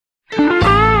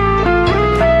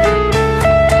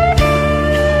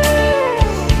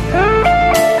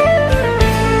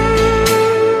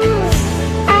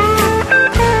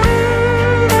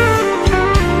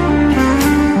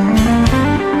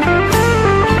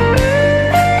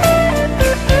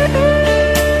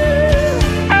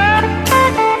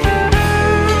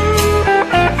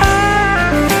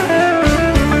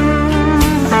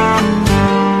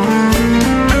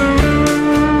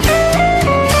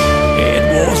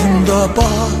the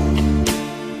bar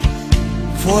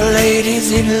for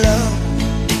ladies in love.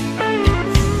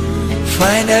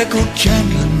 Find a good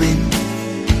gentleman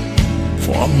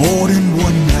for more than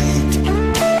one night.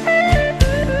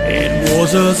 It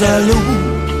was a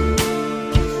saloon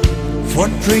for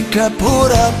drink I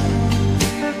put up,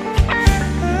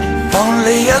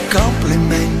 only a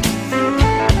compliment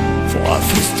for a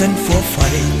fist and for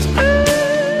fight.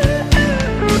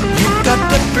 You got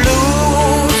the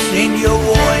blues in your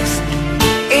voice,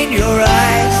 in your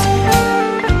eyes,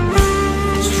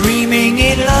 streaming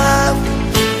in love,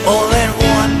 all in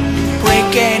one,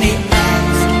 break any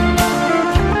ice.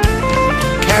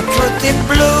 Capture the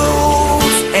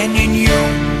blues and in you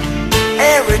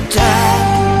every time.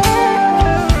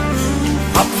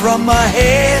 Up from my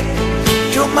head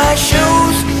to my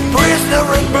shoes, prisoner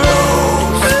in blues.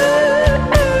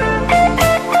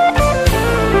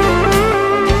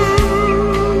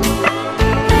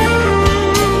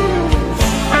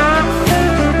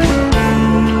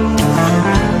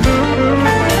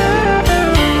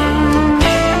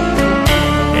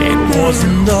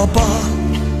 In the bar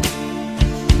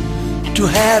to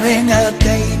having a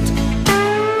date,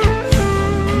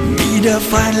 meet a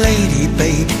fine lady,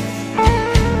 babe,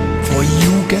 for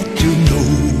you get to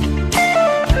know.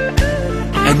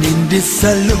 And in this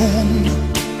saloon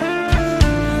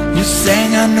you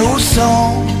sang a new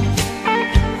song,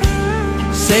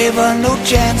 save a new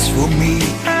chance for me,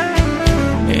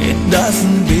 it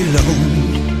doesn't belong.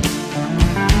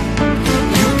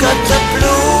 You got the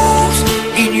blues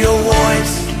in your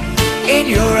voice, in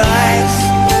your eyes,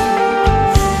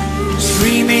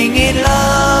 streaming in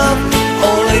love,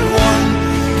 all in one,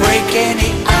 break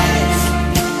any ice.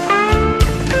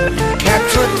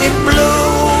 Capture the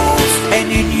blues and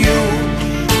in you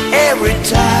every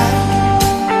time.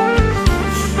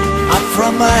 Up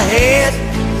from my head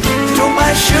to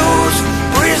my shoes,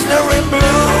 prisoner in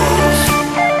blues.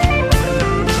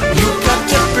 You got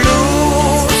the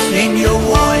blues in your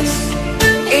voice,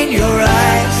 in your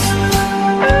eyes,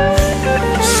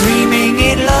 streaming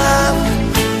in love,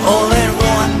 all in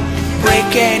one,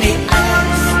 break any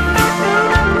ice.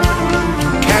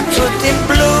 Capture the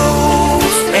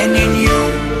blues and in you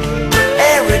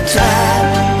every time.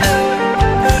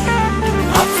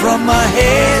 Up from my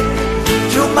head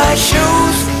to my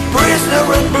shoes, prisoner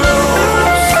in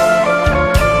blues.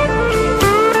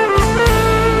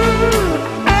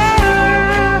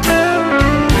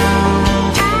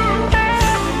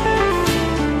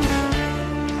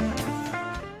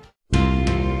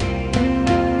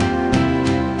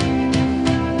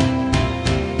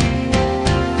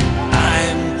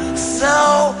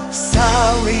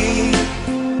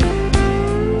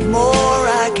 More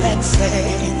I can say.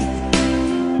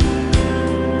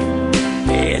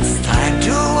 It's time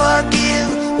to forgive,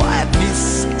 wipe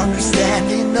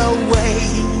misunderstanding away.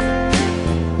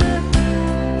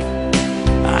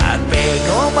 I beg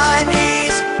on my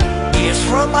knees, ears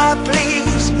from my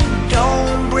pleas,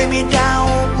 don't bring me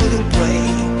down with a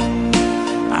break.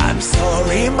 I'm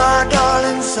sorry, my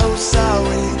darling, so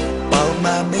sorry about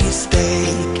my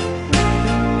mistake.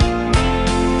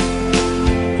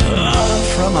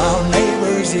 From our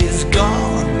neighbors is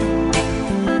gone,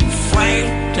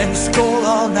 fight and scold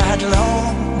all night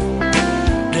long.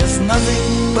 There's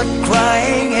nothing but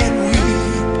crying and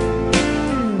weep.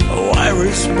 A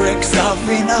virus breaks off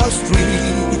in our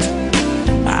street.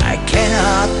 I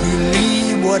cannot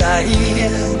believe what I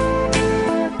hear.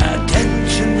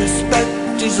 Attention, respect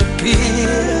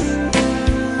disappear.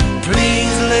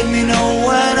 Please let me know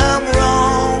when I'm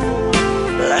wrong.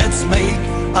 Let's make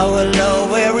our love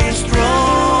very strong.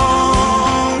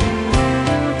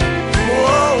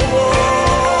 Whoa,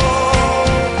 whoa.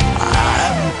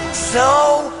 I'm so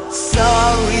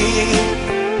sorry,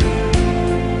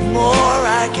 more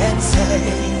I can say.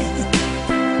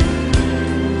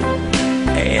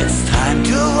 It's time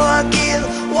to forgive,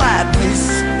 wipe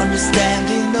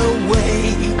misunderstanding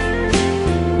away.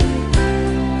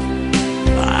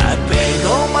 I beg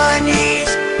on my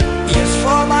knees, yes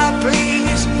for my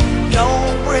pleas,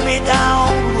 don't bring me down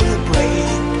with a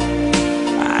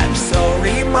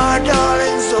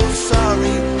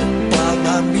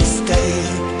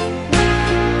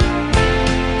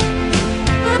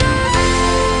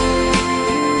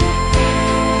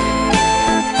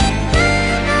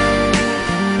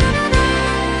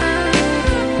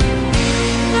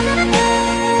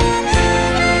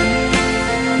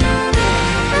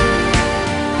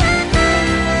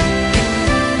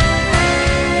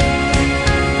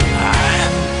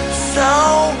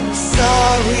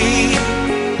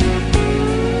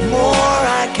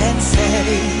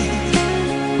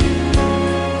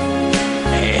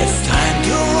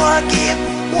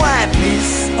wipe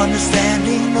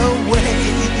misunderstanding away.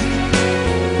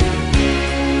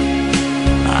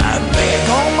 I beg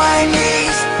on my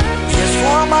knees, just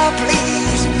for my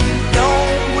pleas,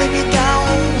 don't bring me down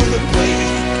with a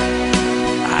break.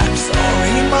 I'm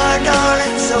sorry, my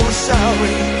darling, so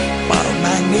sorry about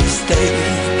my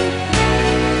mistake.